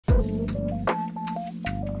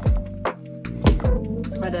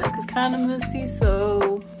My desk is kind of messy,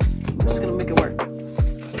 so I'm just gonna make it work.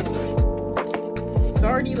 It's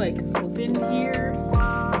already like open here,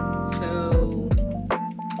 so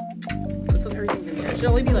let's hope everything's in there. It should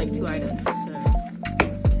only be like 2 items, so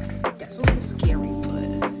that's a little scary,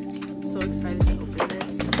 but I'm so excited to open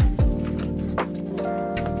this.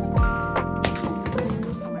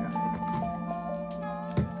 Oh my god.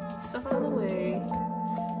 Stuff out of the way.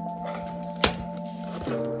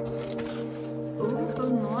 Oh, it's so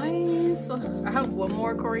nice. I have one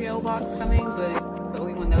more Corélle box coming, but the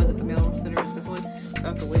only one that was at the mail center is this one. So I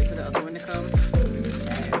have to wait for the other one to come.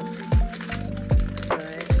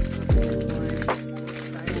 But this one is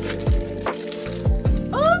exciting.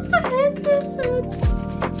 Oh, it's the hair care sets.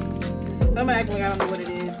 I'm gonna act like I don't know what it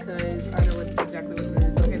is because I know exactly what it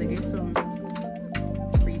is. Okay, they gave some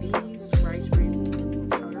freebies.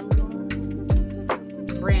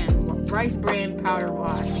 Rice bran powder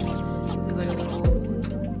wash. This is like a little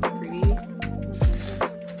freebie.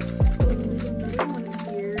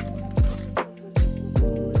 Here.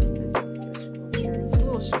 What is this? Sure, it's a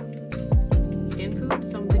little skin food,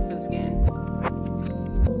 something for the skin.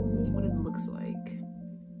 This is what it looks like.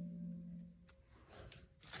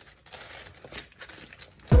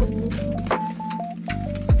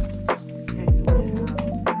 Okay, so we have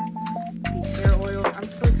the hair oils. I'm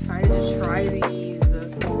so excited to try these.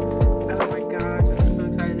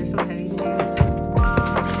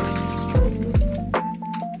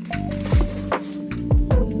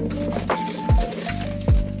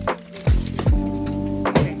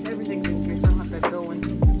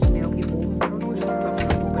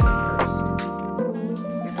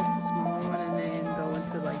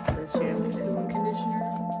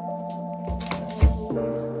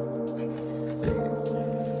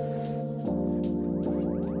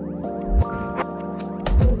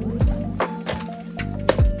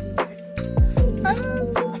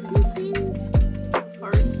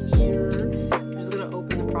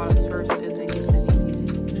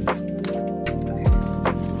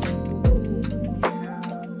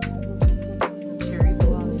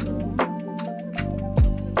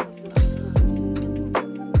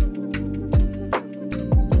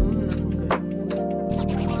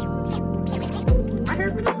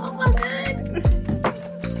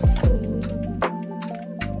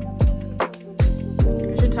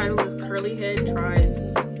 Title is Curly Head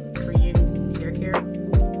Tries Korean Hair Care.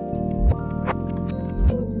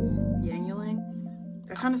 What's this? Yang Ylang?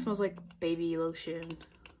 That kind of smells like baby lotion.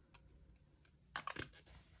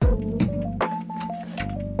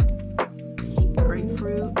 Pink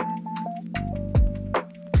grapefruit.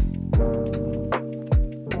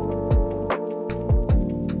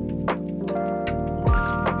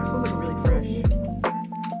 That smells like really fresh.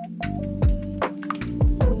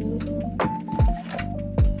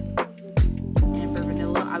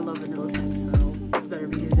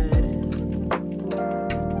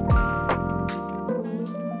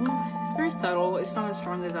 Subtle. It's not as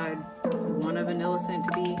strong as I'd want a vanilla scent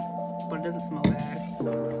to be, but it doesn't smell bad.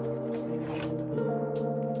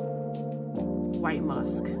 White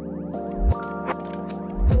musk. This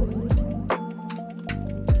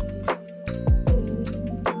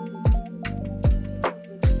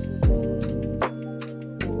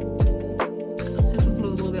one smells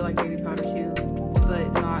a little bit like baby powder too,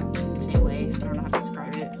 but not in the same way. I don't know how to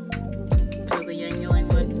describe it. So the Yang Ylang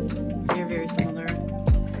one, they're very similar.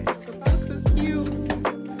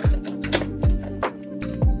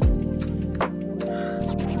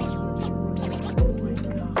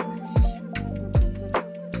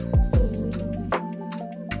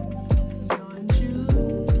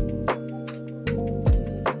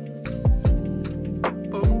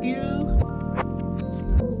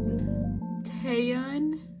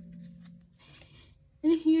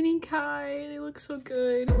 They look so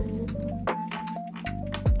good.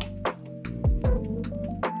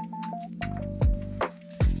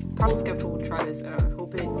 Probably skeptical to try this, and I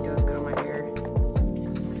hope it does good on my hair.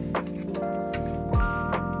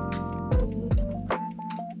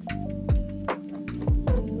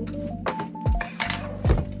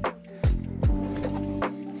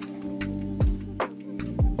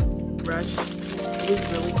 Brush. It is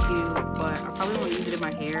really cute, but I probably won't use it in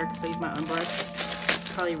my hair because I use my unbrush.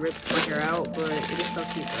 Probably rip my hair out, but it is so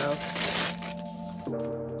cute though.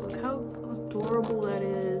 Look how adorable that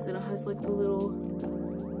is, and it has like the little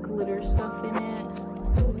glitter stuff in it.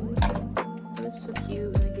 That is so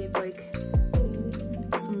cute, and they gave like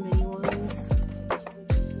some mini ones.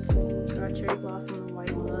 Got cherry blossom and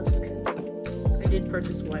white musk. I did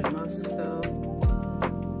purchase white musk, so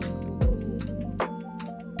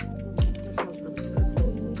it smells really good.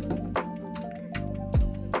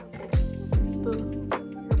 Here's the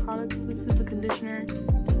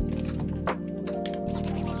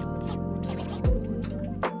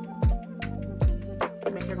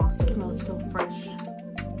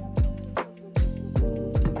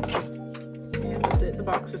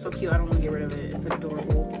box is so cute. I don't want to get rid of it. It's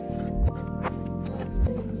adorable.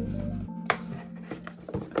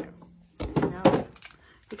 Okay. Now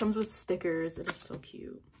it comes with stickers. It is so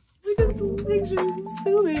cute. Look at the pictures.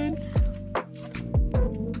 Zoom in.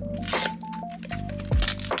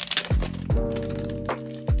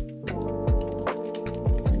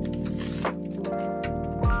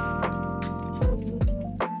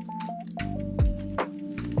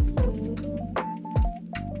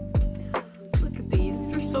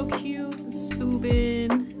 So cute.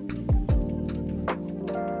 Subin,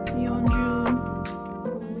 Yeonjun,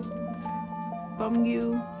 Bumgyu,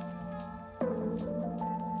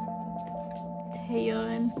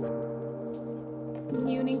 Taeyeon,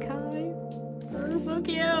 Unikai. They're so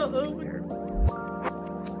cute. Oh my God.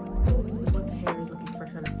 This is what the hair is looking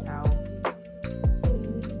fresh out of the towel.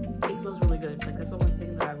 It smells really good. Like, that's the one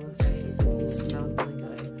thing that I will say is it smells really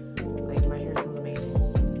good. Like, my hair smells amazing.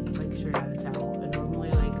 Like, straight out of the towel.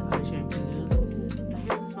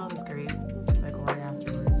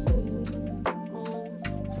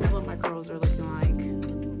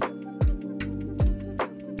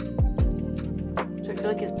 I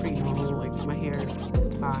feel like it's pretty normal. Like, my hair is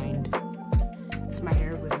defined. It's my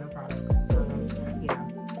hair with no products. So yeah,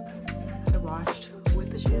 I washed with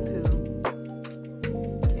the shampoo,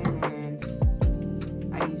 and then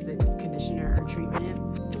I used the conditioner or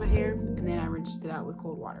treatment in my hair, and then I rinsed it out with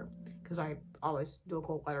cold water because I always do a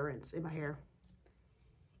cold water rinse in my hair.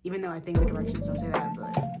 Even though I think the directions don't say that,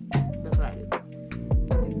 but that's what I do.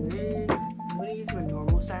 And then I'm gonna use my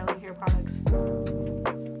normal styling hair products.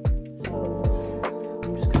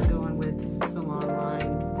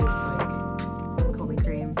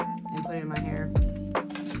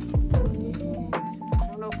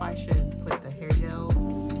 I should put the hair gel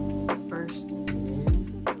first and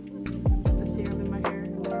then the serum in my hair,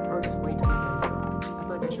 or just wait till my hair is dry. I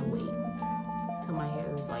feel like I should wait till my hair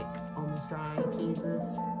is like almost dry to use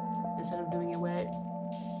this instead of doing it wet.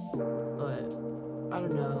 But I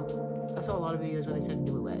don't know. I saw a lot of videos where they said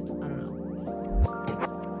do it wet. I don't know.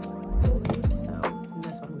 So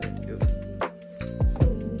that's what I'm gonna do.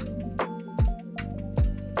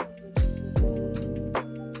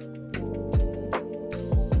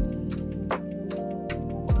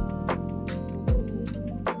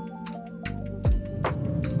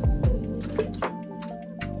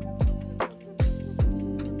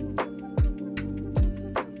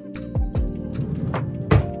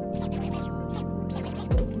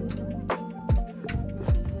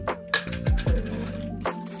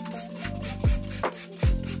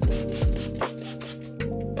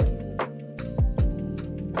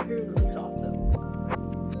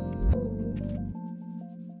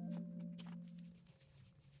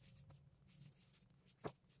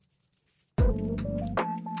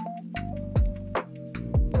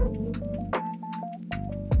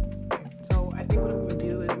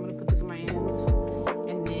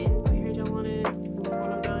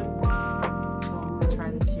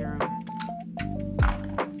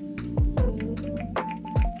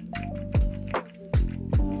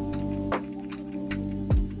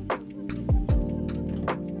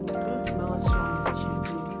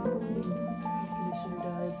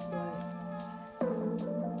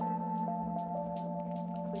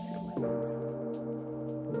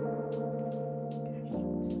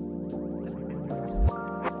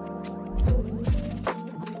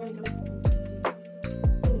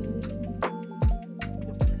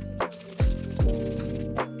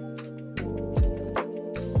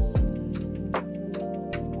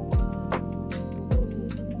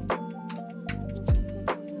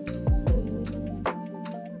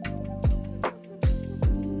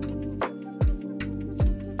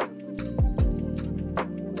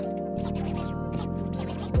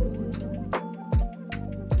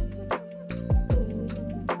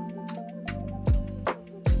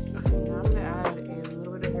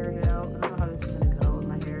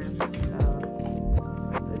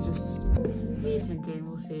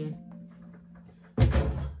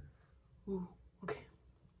 Ooh, okay.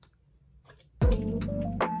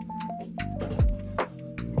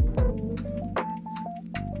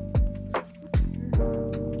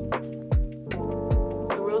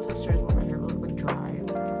 The real tester is what my hair will look like dry.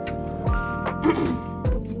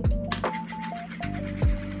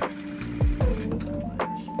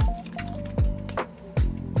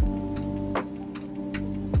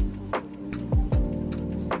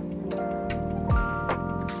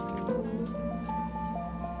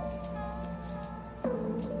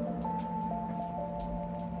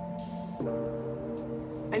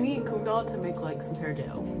 I need Kundal to make like some hair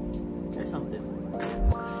gel or something.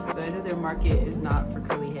 But I know their market is not for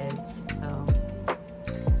curly heads, so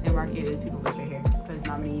their market is people with straight hair, but it's not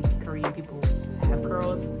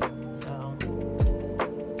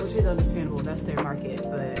understandable, that's their market.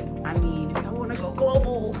 But I mean, if y'all want to go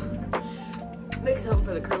global, make something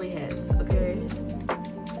for the curly heads, okay?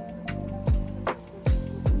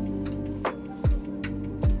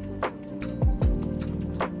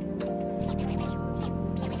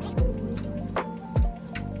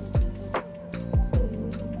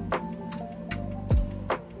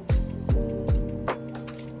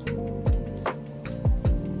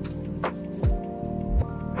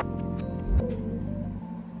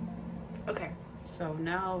 So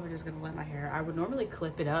now we're just gonna let my hair. I would normally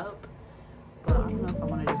clip it up, but I don't know if I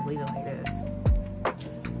want to just leave it like this.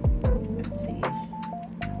 Let's see.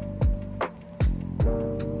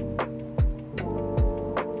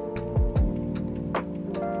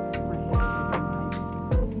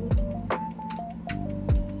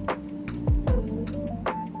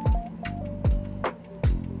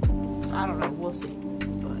 I don't know, we'll see.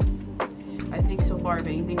 But I think so far, if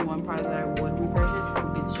anything, one product that I would repurchase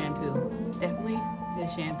would be the shampoo. Definitely the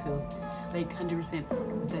shampoo, like 100%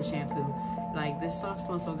 the shampoo. Like, this stuff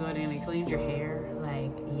smells so good and it cleans your hair.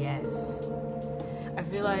 Like, yes. I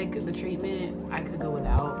feel like the treatment I could go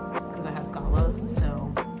without because I have scala, so,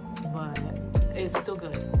 but it's still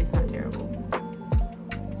good. It's not terrible.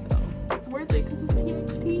 So it's worth it because it's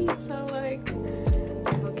TXT. So like,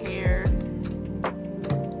 I don't care.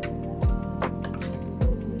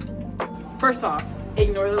 First off,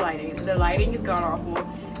 ignore the lighting. The lighting is god awful.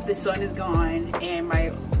 The sun is gone and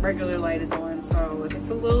my regular light is on, so if it's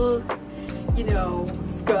a little, you know,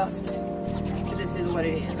 scuffed, this is what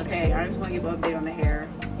it is, okay? I just want to give an update on the hair.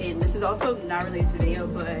 And this is also not related to the video,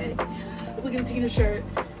 but look at Tina's shirt.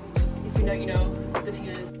 If you know, you know. The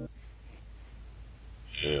Tina's.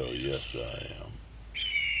 Hell yes I am.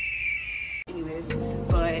 Anyways,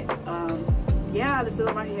 but yeah, this is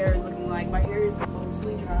what my hair is looking like. My hair is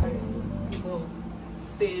mostly dry. Little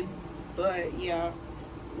spin, but yeah.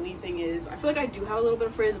 Only thing is, I feel like I do have a little bit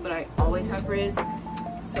of frizz, but I always have frizz,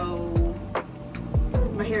 so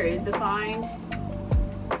my hair is defined.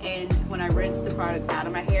 And when I rinsed the product out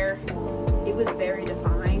of my hair, it was very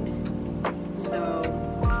defined. So,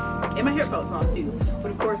 and my hair felt soft too.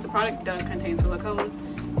 But of course, the product does contain silicone,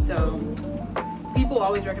 so people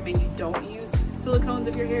always recommend you don't use silicones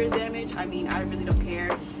if your hair is damaged. I mean, I really don't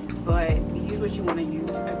care, but use what you want to use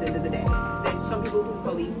at the end of the day. There's some people who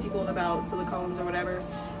police people about silicones or whatever,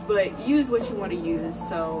 but use what you want to use.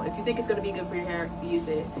 So if you think it's going to be good for your hair, use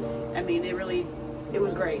it. I mean, it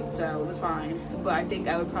was great, so it was fine. But I think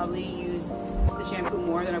I would probably use the shampoo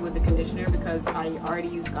more than I would the conditioner because I already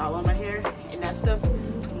use scala on my hair, and that stuff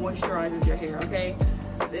moisturizes your hair, okay?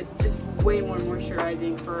 It's way more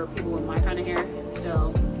moisturizing for people with my kind of hair,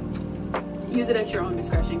 so use it at your own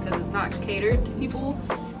discretion because it's not catered to people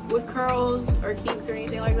with curls or kinks or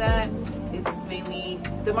anything like that. It's mainly,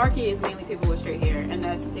 the market is mainly people with straight hair, and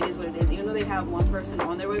it is what it is. Even though they have one person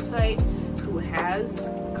on their website who has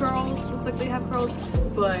curls, looks like they have curls,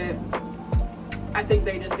 but I think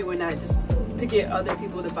they're just doing that just to get other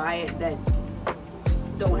people to buy it that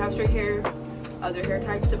don't have straight hair, other hair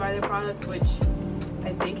types to buy their product, which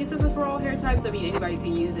I think it says it's for all hair types. I mean, anybody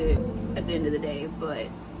can use it at the end of the day, but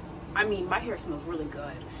I mean, my hair smells really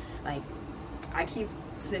good. Like, I keep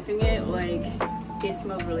sniffing it, like, it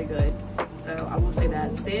smells really good. So I will say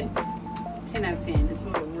that scent, 10 out of 10. It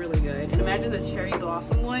smells really good. And imagine the cherry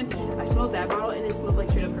blossom one. I smelled that bottle and it smells like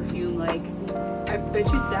straight up perfume. Like, I bet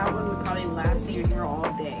you that one would probably last in your hair all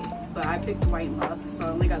day. But I picked white musk, so I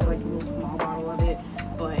only got like a little small bottle of it.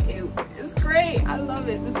 But it's great. I love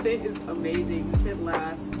it. The scent is amazing. The scent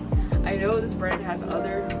lasts. I know this brand has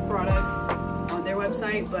other products on their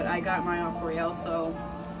website, but I got mine off Corélle, so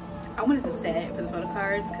I wanted to set it for the photo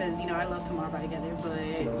cards because, you know, I love Tomorrow by Together, but,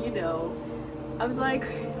 you know, I was like,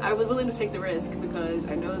 I was willing to take the risk because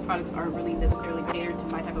I know the products aren't really necessarily catered to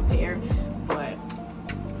my type of hair, but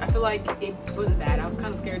I feel like it wasn't bad. I was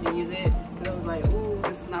kind of scared to use it because I was like, ooh,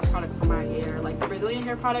 this is not a product for my hair. Like, the Brazilian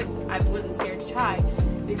hair products, I wasn't scared to try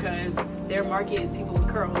because their market is people with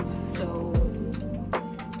curls, so,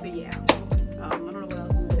 but yeah. I don't know what else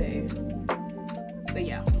I'm gonna say, but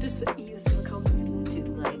yeah, just use silicone if you want to.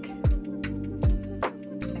 Like,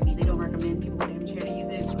 I mean, they don't recommend people with damaged hair to use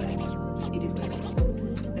it, but it is what it is.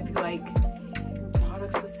 I feel like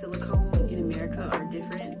products with silicone in America are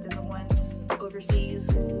different than the ones overseas,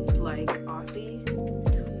 like Aussie.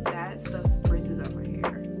 That stuff frizzes up my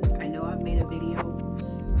hair. I know I've made a video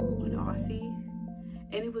on Aussie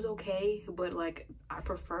and it was okay, but like, I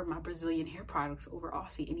prefer my Brazilian hair products over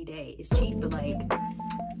Aussie any day. It's cheap, but like,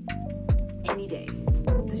 any day.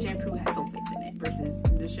 The shampoo has sulfates in it versus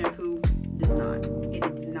the shampoo does not. It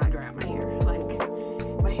did not dry out my hair. Like,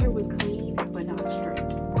 my hair was clean but not straight,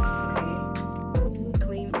 okay?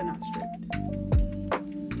 Clean but not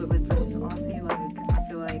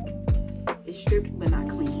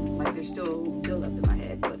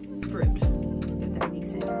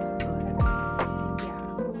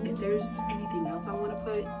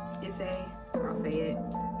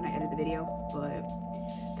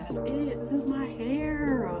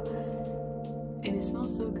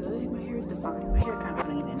fine. My hair's kind of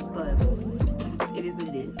uneven, but it is what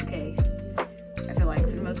it is, okay? I feel like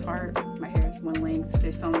for the most part, my hair is one length.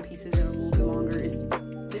 There's some pieces that are a little bit longer. It's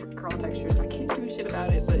different curl textures. I can't do shit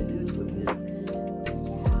about it, but it is what it is.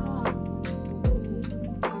 Yeah.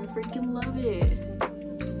 I freaking love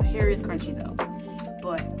it. My hair is crunchy though.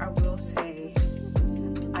 But I will say,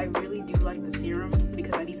 I really do like the serum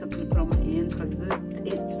because I need something to put on my ends because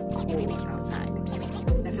it's cold outside.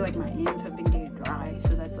 And I feel like my ends have been getting dry,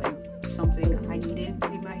 so that's like something I needed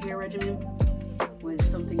in my hair regimen, was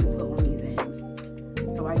something to put on these ends.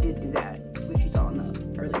 So I did do that, which you saw in the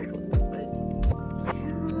earlier clip, but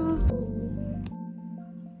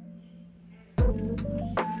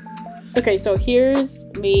yeah. Okay, so here's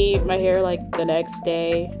me, my hair like the next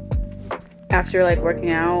day after like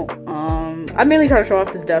working out. I'm mainly trying to show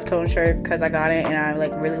off this Duff Tone shirt because I got it and I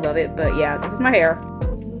like really love it, but yeah, this is my hair.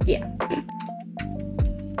 Yeah.